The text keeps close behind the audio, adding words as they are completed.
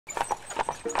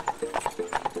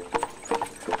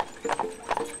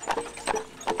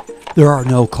There are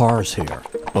no cars here,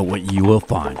 but what you will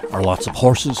find are lots of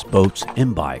horses, boats,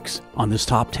 and bikes on this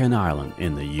top 10 island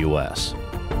in the U.S.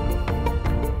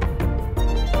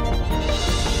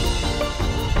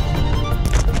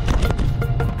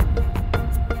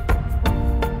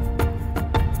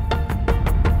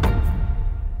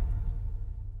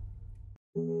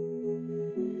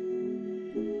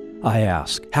 I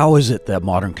ask, how is it that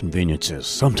modern conveniences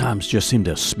sometimes just seem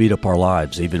to speed up our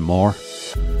lives even more?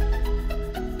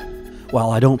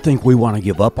 While I don't think we want to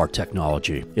give up our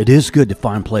technology, it is good to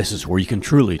find places where you can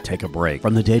truly take a break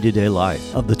from the day-to-day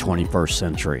life of the 21st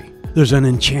century. There's an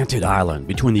enchanted island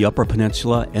between the Upper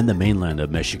Peninsula and the mainland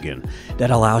of Michigan that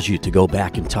allows you to go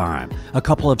back in time a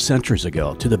couple of centuries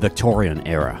ago to the Victorian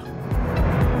era.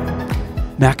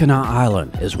 Mackinac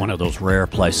Island is one of those rare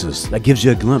places that gives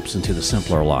you a glimpse into the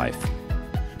simpler life.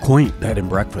 Quaint bed and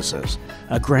breakfasts,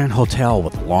 a grand hotel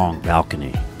with a long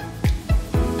balcony.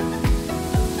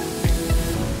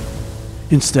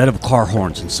 Instead of car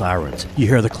horns and sirens, you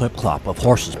hear the clip-clop of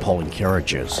horses pulling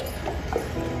carriages.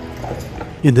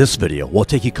 In this video, we'll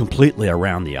take you completely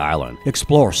around the island,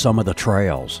 explore some of the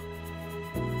trails.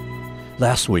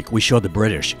 Last week, we showed the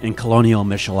British in colonial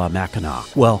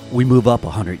Michilimackinac. Well, we move up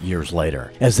 100 years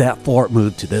later, as that fort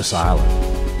moved to this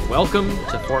island. Welcome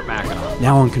to Fort Mackinac.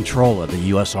 Now in control of the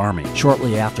U.S. Army,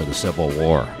 shortly after the Civil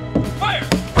War. Fire!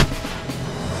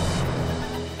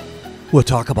 We'll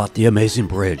talk about the amazing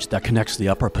bridge that connects the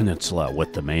Upper Peninsula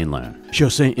with the mainland. Show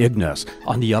St. Ignace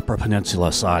on the Upper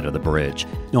Peninsula side of the bridge,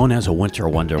 known as a winter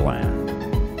wonderland.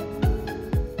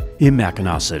 In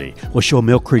Mackinaw City, we'll show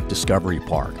Mill Creek Discovery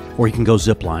Park, where you can go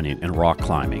ziplining and rock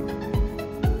climbing.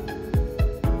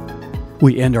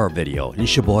 We end our video in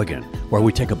Cheboygan, where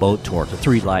we take a boat tour to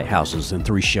 3 lighthouses and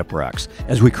 3 shipwrecks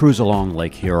as we cruise along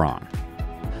Lake Huron.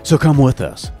 So come with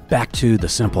us, back to the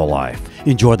simple life.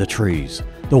 Enjoy the trees,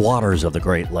 the waters of the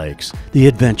Great Lakes, the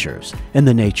adventures, and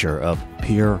the nature of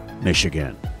pure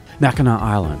Michigan. Mackinac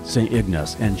Island, St.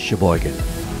 Ignace, and Cheboygan.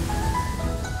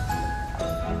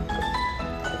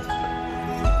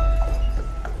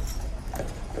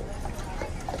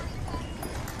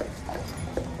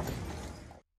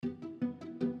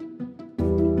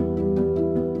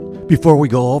 Before we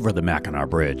go over the Mackinac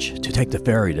Bridge to take the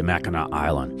ferry to Mackinac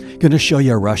Island, going to show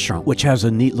you a restaurant which has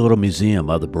a neat little museum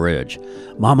of the bridge,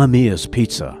 Mamma Mia's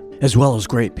Pizza. As well as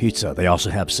great pizza, they also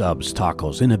have subs,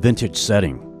 tacos in a vintage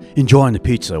setting. Enjoying the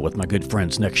pizza with my good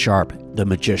friends Nick Sharp, the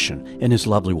magician, and his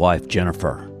lovely wife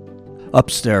Jennifer.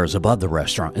 Upstairs above the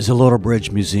restaurant is a little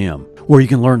bridge museum where you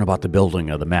can learn about the building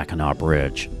of the Mackinac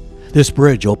Bridge. This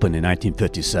bridge opened in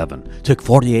 1957, took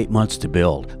 48 months to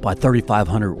build by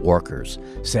 3,500 workers.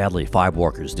 Sadly, 5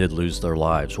 workers did lose their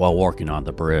lives while working on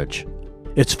the bridge.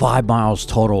 Its 5 miles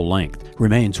total length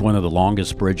remains one of the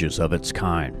longest bridges of its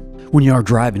kind. When you are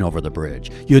driving over the bridge,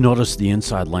 you'll notice the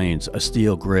inside lanes a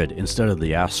steel grid instead of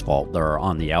the asphalt that are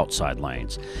on the outside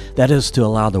lanes. That is to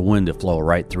allow the wind to flow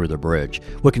right through the bridge,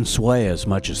 which can sway as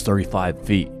much as 35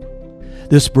 feet.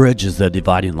 This bridge is the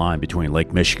dividing line between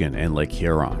Lake Michigan and Lake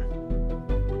Huron.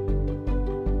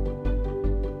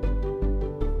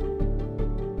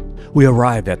 We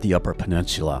arrived at the Upper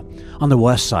Peninsula. On the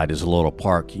west side is a little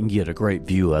park. You can get a great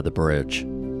view of the bridge.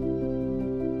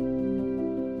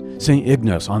 St.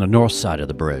 Ignace on the north side of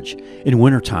the bridge. In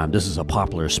wintertime, this is a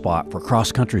popular spot for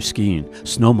cross-country skiing,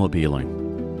 snowmobiling.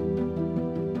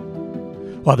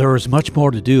 While there is much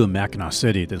more to do in Mackinaw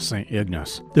City than St.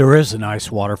 Ignace, there is a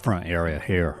nice waterfront area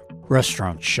here.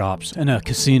 Restaurants, shops, and a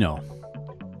casino.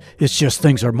 It's just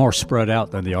things are more spread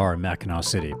out than they are in Mackinaw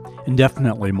City, and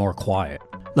definitely more quiet.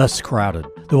 Less crowded.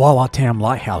 The Wawatam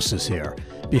Lighthouse is here,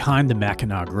 behind the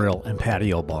Mackinac Grill and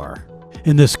Patio Bar.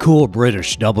 In this cool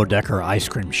British double-decker ice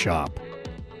cream shop.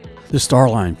 The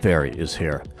Starline Ferry is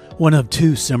here, one of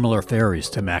 2 similar ferries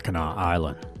to Mackinac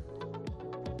Island.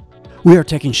 We are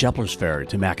taking Shepler's Ferry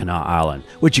to Mackinac Island,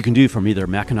 which you can do from either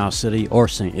Mackinaw City or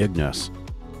St. Ignace.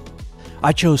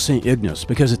 I chose St. Ignace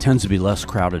because it tends to be less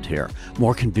crowded here,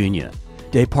 more convenient.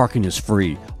 Day parking is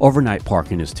free, overnight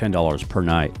parking is $10 per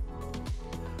night.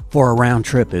 For a round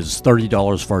trip is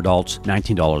 $30 for adults,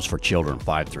 $19 for children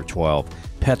 5 through 12.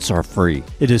 Pets are free.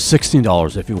 It is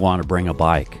 $16 if you want to bring a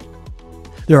bike.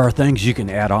 There are things you can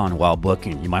add on while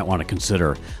booking you might want to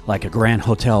consider, like a Grand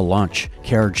Hotel lunch,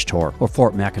 carriage tour, or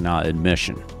Fort Mackinac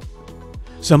admission.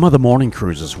 Some of the morning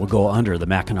cruises will go under the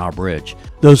Mackinac Bridge.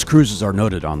 Those cruises are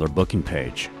noted on their booking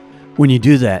page. When you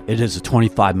do that, it is a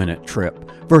 25-minute trip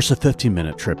versus a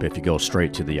 15-minute trip if you go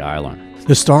straight to the island.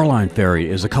 The Starline Ferry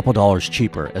is a couple dollars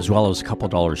cheaper, as well as a couple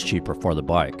dollars cheaper for the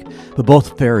bike, but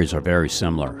both ferries are very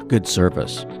similar. Good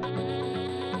service.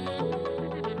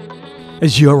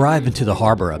 As you arrive into the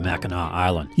harbor of Mackinac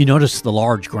Island, you notice the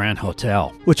large Grand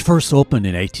Hotel, which first opened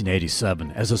in 1887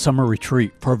 as a summer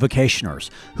retreat for vacationers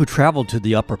who traveled to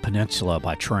the Upper Peninsula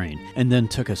by train and then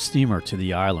took a steamer to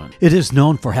the island. It is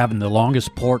known for having the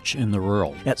longest porch in the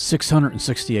world at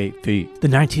 668 feet. The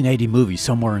 1980 movie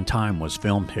Somewhere in Time was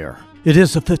filmed here. It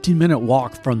is a 15-minute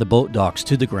walk from the boat docks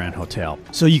to the Grand Hotel,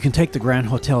 so you can take the Grand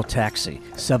Hotel taxi,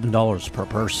 $7 per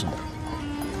person.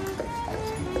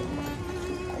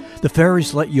 The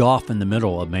ferries let you off in the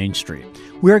middle of Main Street.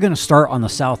 We are going to start on the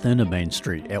south end of Main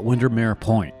Street at Windermere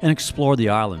Point and explore the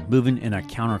island, moving in a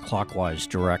counterclockwise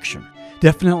direction.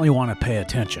 Definitely want to pay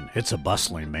attention. It's a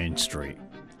bustling Main Street.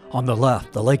 On the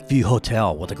left, the Lakeview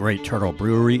Hotel with a Great Turtle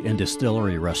Brewery and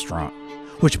Distillery Restaurant,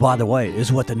 which, by the way,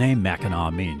 is what the name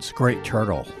Mackinac means, Great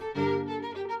Turtle.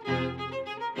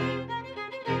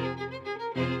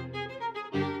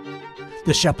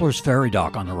 The Shepler's Ferry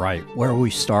Dock on the right, where we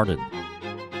started.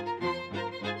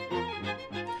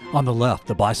 On the left,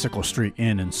 the Bicycle Street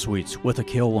Inn and Suites with the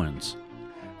Kilwins.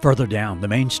 Further down, the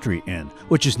Main Street Inn,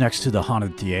 which is next to the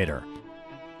Haunted Theater.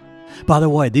 By the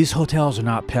way, these hotels are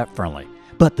not pet-friendly,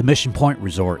 but the Mission Point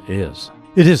Resort is.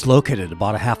 It is located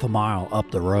about a half a mile up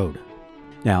the road.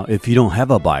 Now, if you don't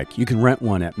have a bike, you can rent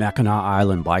one at Mackinac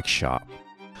Island Bike Shop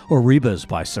or Reba's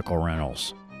Bicycle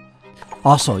Rentals.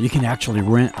 Also, you can actually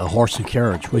rent a horse and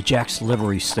carriage with Jack's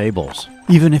Livery Stables.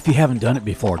 Even if you haven't done it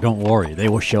before, don't worry, they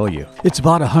will show you. It's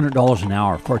about $100 an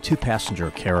hour for a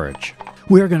 2-passenger carriage.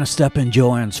 We are going to step in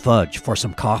Joanne's Fudge for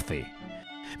some coffee.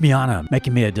 Miana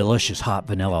making me a delicious hot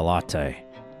vanilla latte.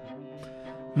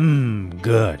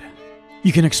 Good.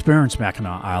 You can experience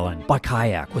Mackinac Island by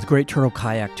kayak with Great Turtle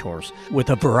Kayak Tours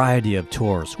with a variety of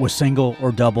tours with single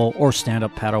or double or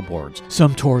stand-up paddleboards.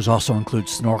 Some tours also include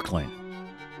snorkeling.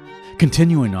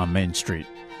 Continuing on Main Street,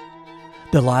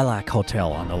 the Lilac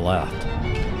Hotel on the left.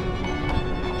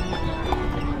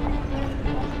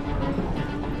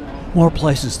 More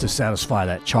places to satisfy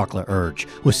that chocolate urge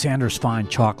with Sanders Fine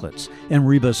Chocolates and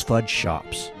Reba's Fudge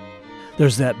Shops.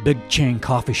 There's that big chain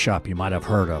coffee shop you might have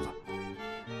heard of.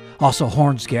 Also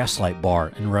Horn's Gaslight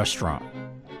Bar and Restaurant.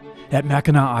 At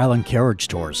Mackinac Island Carriage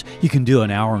Tours, you can do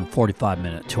an hour and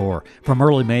 45-minute tour from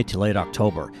early May to late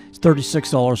October. It's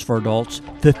 $36 for adults,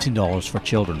 $15 for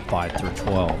children 5 through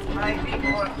 12.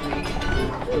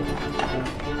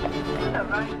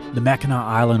 The Mackinac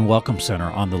Island Welcome Center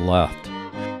on the left.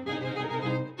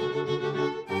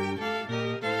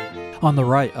 On the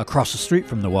right, across the street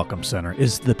from the Welcome Center,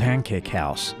 is the Pancake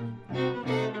House.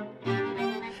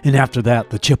 And after that,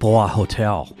 the Chippewa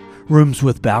Hotel. Rooms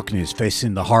with balconies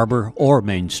facing the harbor or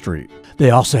Main Street. They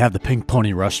also have the Pink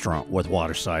Pony Restaurant with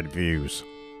waterside views.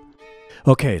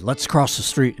 Okay, let's cross the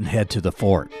street and head to the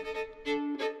fort.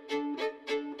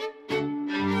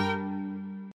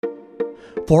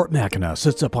 Fort Mackinac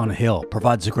sits up on a hill,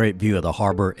 provides a great view of the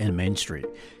harbor and Main Street.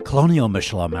 Colonial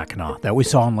Michilimackinac that we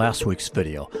saw in last week's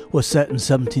video was set in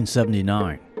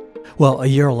 1779. Well, a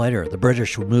year later, the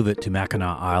British would move it to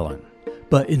Mackinac Island.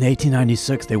 But in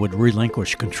 1896, they would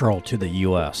relinquish control to the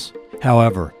U.S.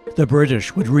 However, the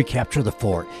British would recapture the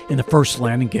fort in the first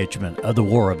land engagement of the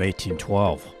War of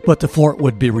 1812. But the fort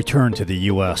would be returned to the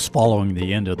U.S. following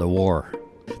the end of the war.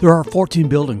 There are 14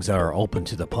 buildings that are open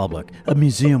to the public, a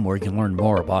museum where you can learn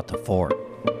more about the fort.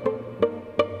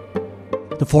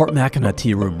 The Fort Mackinac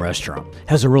Tea Room Restaurant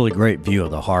has a really great view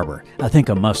of the harbor, I think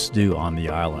a must-do on the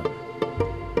island.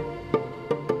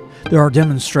 There are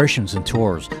demonstrations and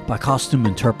tours by costume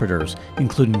interpreters,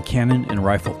 including cannon and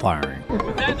rifle firing.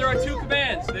 With that, there are 2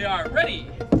 commands. They are ready,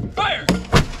 fire!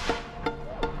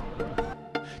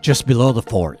 Just below the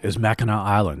fort is Mackinac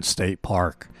Island State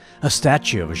Park, a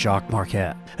statue of Jacques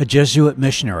Marquette, a Jesuit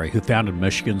missionary who founded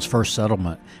Michigan's first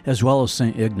settlement, as well as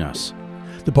St. Ignace.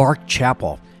 The bark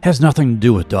chapel has nothing to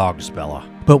do with dogs, Bella,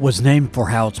 but was named for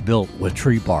how it's built with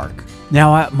tree bark.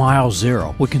 Now at mile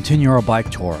 0, we continue our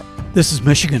bike tour. This is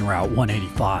Michigan Route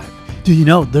 185. Do you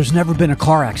know there's never been a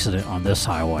car accident on this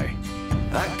highway?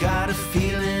 I got a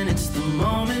feeling it's the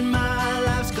moment my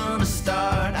life's gonna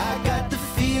start. I got the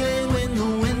feeling when the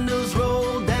windows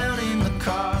roll down in the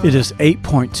car. It is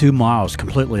 8.2 miles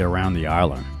completely around the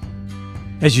island.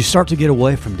 As you start to get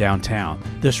away from downtown,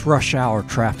 this rush hour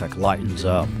traffic lightens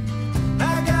up.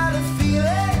 I got a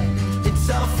feeling it's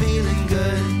all feeling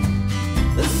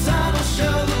good. The sun will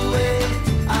show the way.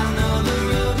 I know the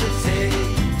road to take.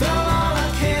 Throw all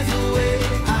our cares away.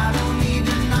 I don't need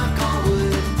to knock on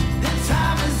wood. The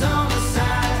time is on the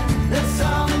side. Let's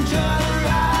all enjoy the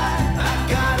ride. I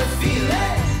got a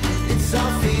feeling it's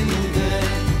all feeling good.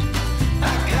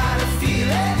 I got a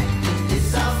feeling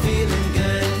it's all feeling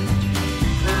good.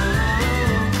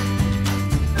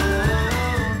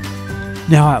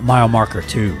 Now at mile marker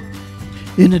 2.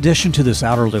 In addition to this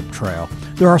outer loop trail,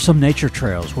 there are some nature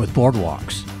trails with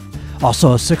boardwalks.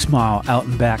 Also a 6-mile out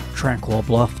and back Tranquil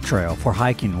Bluff trail for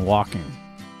hiking and walking.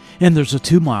 And there's a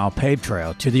 2-mile paved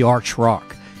trail to the Arch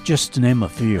Rock, just to name a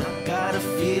few. Got a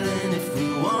feeling if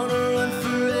we wanna run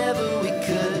forever we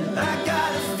could. I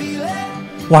got a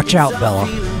feeling. Watch out, Bella.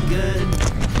 Feeling good.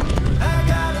 I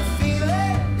got a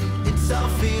feeling. It's all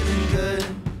feeling good.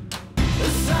 The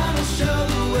sun will show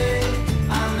the way.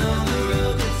 I know the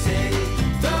road to take.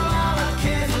 Throw all our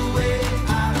cares away.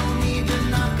 I don't even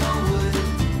knock on wood.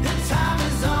 The time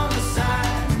is on the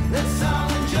side. Let's all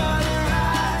enjoy the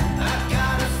ride. I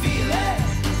got a feeling.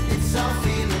 It's all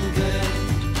feeling good.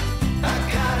 I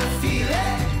got a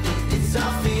feeling. It's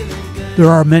all feeling good. There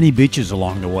are many beaches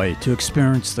along the way to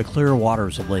experience the clear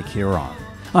waters of Lake Huron.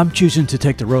 I'm choosing to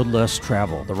take the road less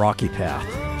traveled, the Rocky Path.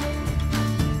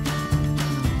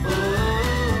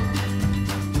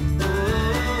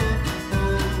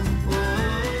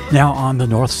 Now on the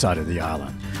north side of the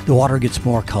island, the water gets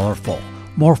more colorful,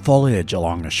 more foliage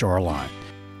along the shoreline.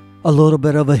 A little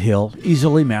bit of a hill,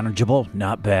 easily manageable,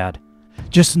 not bad.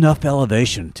 Just enough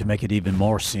elevation to make it even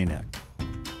more scenic.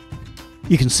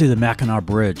 You can see the Mackinac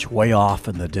Bridge way off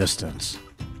in the distance.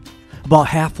 About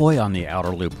halfway on the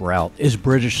outer loop route is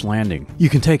British Landing. You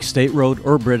can take State Road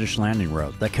or British Landing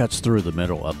Road that cuts through the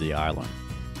middle of the island.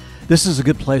 This is a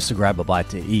good place to grab a bite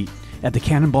to eat at the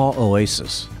Cannonball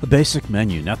Oasis, a basic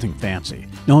menu, nothing fancy,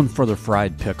 known for their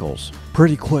fried pickles.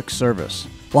 Pretty quick service.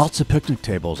 Lots of picnic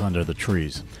tables under the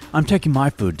trees. I'm taking my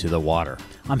food to the water.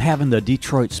 I'm having the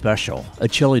Detroit Special, a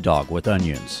chili dog with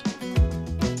onions.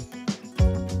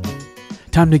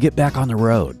 Time to get back on the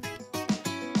road.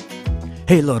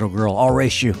 Hey little girl, I'll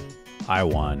race you. I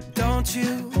won. Don't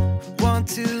you want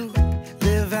to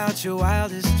live out your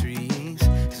wildest dreams?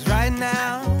 'Cause right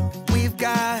now we've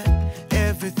got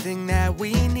everything that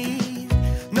we need.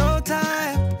 No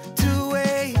time to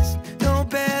waste, no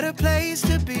better place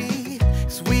to be.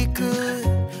 'Cause we could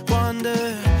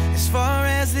wander as far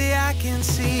as the eye can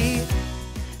see.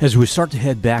 As we start to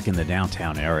head back in the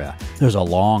downtown area, there's a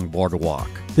long boardwalk.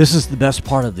 This is the best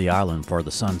part of the island for the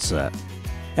sunset.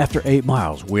 After 8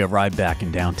 miles, we arrive back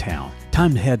in downtown.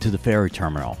 Time to head to the ferry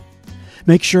terminal.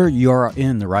 Make sure you are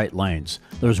in the right lanes.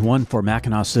 There's one for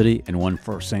Mackinaw City and one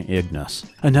for St. Ignace.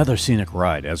 Another scenic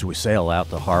ride as we sail out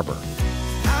the harbor.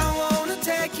 I wanna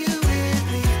take you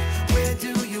with me. Where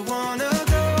do you wanna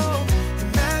go?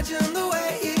 Imagine the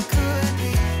way it could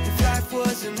be if life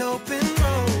was an open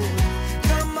road.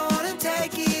 Come on and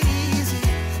take it easy.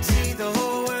 See the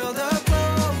whole world up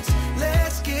close.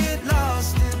 Let's get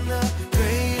lost in the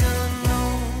great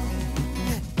unknown.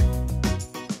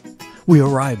 We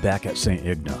arrive back at St.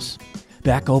 Ignace,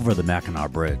 back over the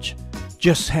Mackinac Bridge.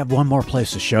 Just have one more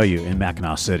place to show you in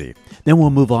Mackinaw City, then we'll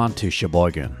move on to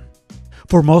Cheboygan.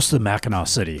 For most of Mackinaw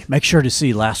City, make sure to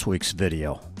see last week's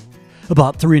video.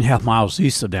 About 3.5 miles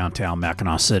east of downtown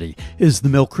Mackinaw City is the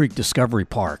Mill Creek Discovery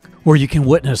Park, where you can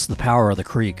witness the power of the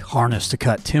creek harnessed to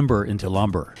cut timber into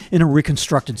lumber in a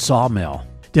reconstructed sawmill.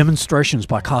 Demonstrations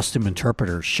by costume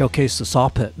interpreters showcase the saw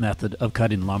pit method of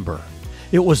cutting lumber.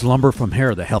 It was lumber from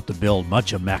here that helped to build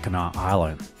much of Mackinac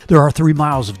Island. There are 3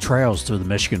 miles of trails through the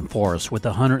Michigan forest with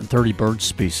 130 bird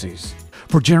species.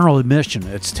 For general admission,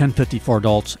 it's $10.50 for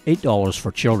adults, $8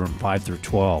 for children 5 through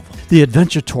 12. The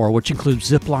adventure tour, which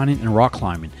includes ziplining and rock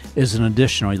climbing, is an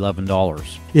additional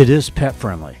 $11. It is pet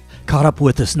friendly. Caught up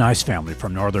with this nice family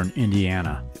from northern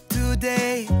Indiana.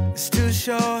 Today is too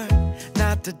short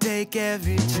not to take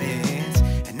every chance,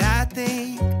 and I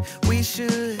think we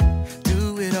should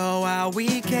do it all while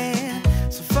we can.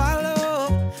 So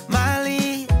follow my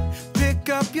lead, pick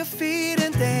up your feet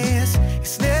and dance.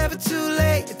 It's never too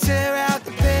late to tear out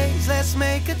the page. Let's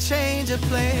make a change of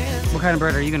plans. What kind of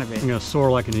bird are you gonna be? I'm gonna soar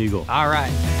like an eagle. All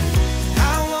right.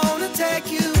 I wanna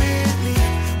take you with me.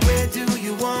 Where do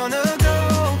you wanna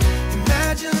go?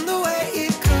 Imagine the way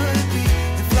it could be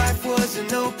if life was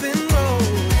an open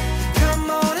road. Come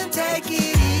on and take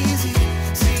it easy.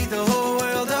 See the whole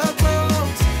world up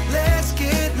close. Let's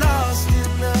get lost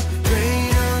in the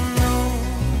great unknown.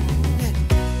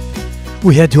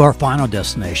 We head to our final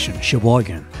destination,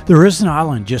 Cheboygan. There is an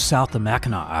island just south of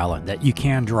Mackinac Island that you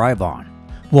can drive on,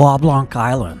 Bois Blanc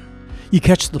Island. You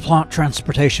catch the Plaunt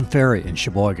Transportation Ferry in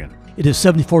Cheboygan. It is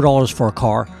 $74 for a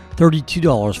car,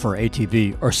 $32 for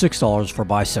ATV, or $6 for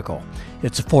bicycle.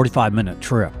 It's a 45-minute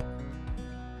trip.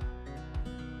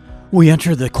 We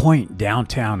enter the quaint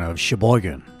downtown of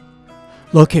Cheboygan,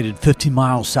 located 15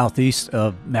 miles southeast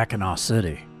of Mackinaw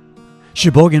City.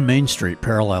 Cheboygan Main Street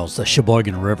parallels the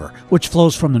Cheboygan River, which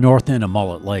flows from the north end of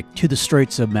Mullet Lake to the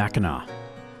Straits of Mackinac.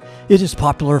 It is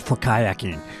popular for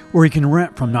kayaking, where you can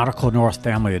rent from Nautical North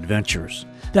Family Adventures.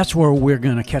 That's where we're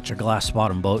going to catch a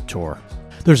glass-bottom boat tour.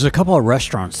 There's a couple of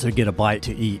restaurants to get a bite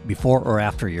to eat before or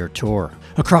after your tour.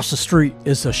 Across the street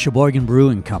is the Cheboygan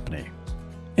Brewing Company.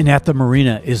 And at the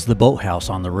marina is the boathouse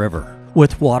on the river,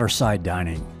 with waterside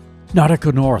dining.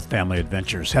 Nautical North Family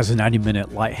Adventures has a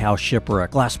 90-minute lighthouse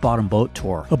shipwreck glass-bottom boat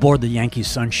tour aboard the Yankee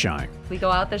Sunshine. We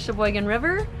go out the Cheboygan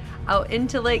River, out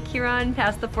into Lake Huron,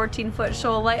 past the 14-foot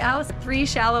shoal lighthouse, 3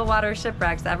 shallow water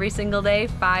shipwrecks every single day,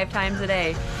 5 times a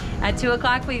day. At 2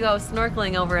 o'clock, we go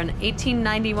snorkeling over an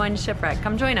 1891 shipwreck.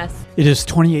 Come join us. It is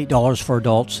 $28 for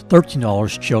adults,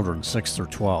 $13 children 6 through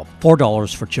 12,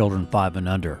 $4 for children 5 and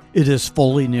under. It is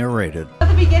fully narrated. At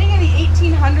the beginning of the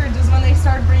 1800s is when they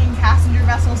started bringing passenger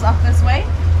vessels up this way.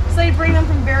 So they bring them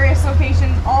from various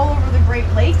locations all over the Great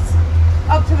Lakes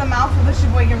up to the mouth of the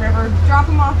Cheboygan River, drop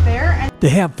them off there. And They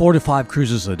have 4 to 5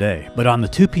 cruises a day, but on the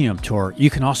 2 p.m. tour, you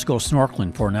can also go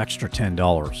snorkeling for an extra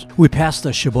 $10. We passed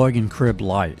the Cheboygan Crib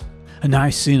Light, a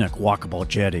nice scenic walkable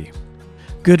jetty.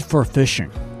 Good for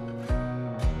fishing.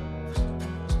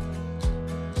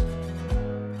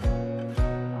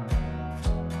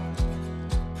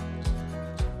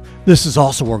 This is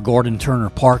also where Gordon Turner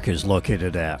Park is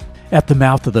located at the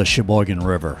mouth of the Cheboygan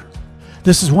River.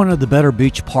 This is one of the better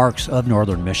beach parks of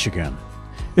northern Michigan.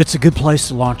 It's a good place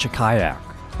to launch a kayak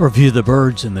or view the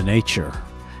birds and the nature.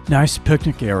 Nice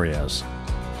picnic areas.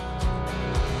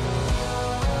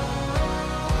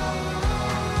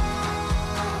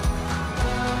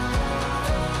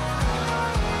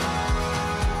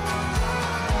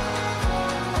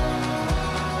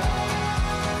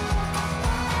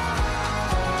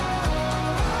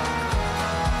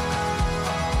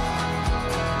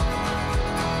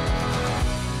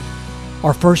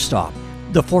 Our first stop,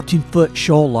 the 14-foot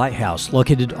shoal lighthouse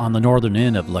located on the northern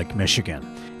end of Lake Michigan.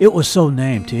 It was so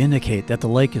named to indicate that the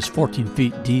lake is 14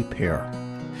 feet deep here.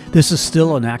 This is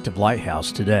still an active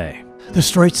lighthouse today. The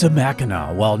Straits of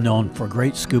Mackinac, well known for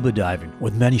great scuba diving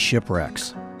with many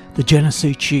shipwrecks. The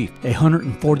Genesee Chief, a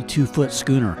 142-foot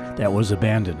schooner that was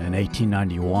abandoned in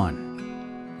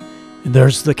 1891. And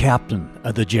there's the captain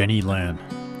of the Jenny Lind.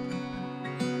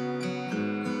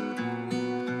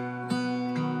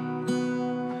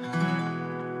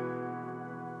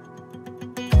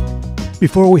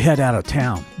 Before we head out of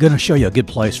town, gonna show you a good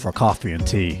place for coffee and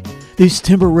tea. These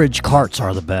Timber Ridge carts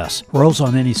are the best. Rolls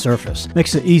on any surface,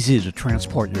 makes it easy to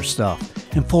transport your stuff,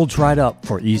 and folds right up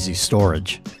for easy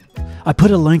storage. I put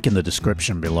a link in the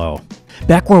description below.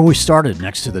 Back where we started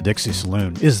next to the Dixie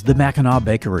Saloon is the Mackinaw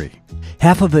Bakery.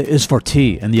 Half of it is for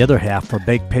tea and the other half for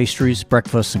baked pastries,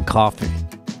 breakfast, and coffee.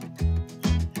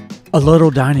 A little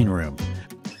dining room.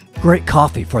 Great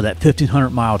coffee for that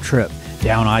 1,500-mile trip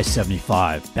down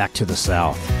I-75 back to the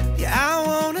south. Yeah, I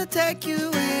wanna take you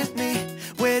with me.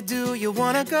 Where do you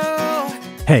wanna go?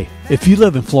 Hey, if you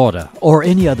live in Florida or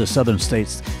any other southern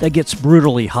states that gets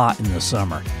brutally hot in the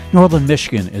summer, northern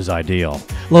Michigan is ideal.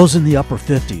 Lows in the upper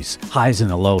 50s, highs in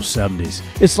the low 70s.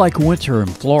 It's like winter in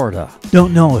Florida.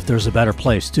 Don't know if there's a better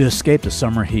place to escape the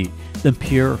summer heat than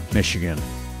pure Michigan.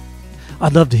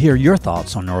 I'd love to hear your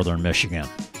thoughts on northern Michigan.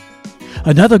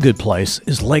 Another good place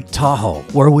is Lake Tahoe,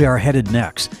 where we are headed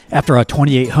next after a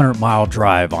 2,800-mile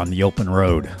drive on the open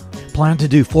road. Plan to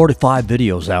do 4 to 5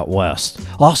 videos out west.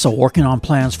 Also working on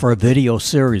plans for a video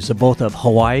series of both of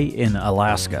Hawaii and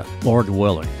Alaska, Lord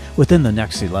willing, within the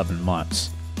next 11 months.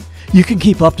 You can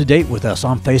keep up to date with us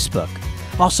on Facebook.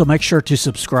 Also make sure to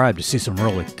subscribe to see some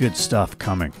really good stuff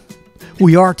coming.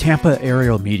 We are Tampa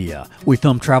Aerial Media. We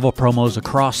film travel promos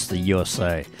across the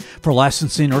USA. For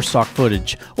licensing or stock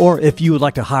footage, or if you would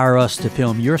like to hire us to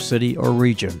film your city or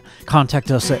region, contact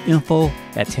us at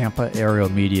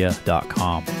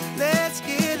info@tampaaerialmedia.com. Let's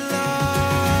get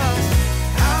lost.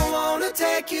 I wanna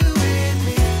take you with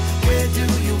me. Where do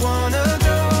you wanna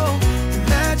go?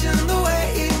 Imagine the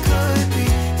way it could be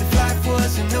if life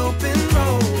was an open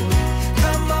road.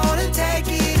 Come on and take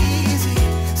it easy.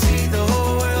 See the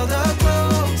whole world up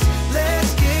close.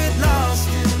 Let's get lost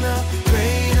in the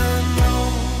great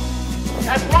unknown.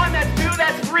 That's 1, that's 2,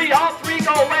 that's 3. All 3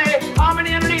 go away. How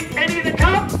many underneath any of the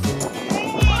cups?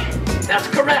 That's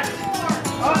correct.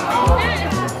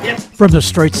 From the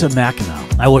Straits of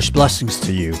Mackinac, I wish blessings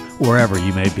to you wherever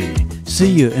you may be. See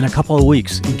you in a couple of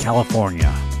weeks in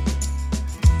California.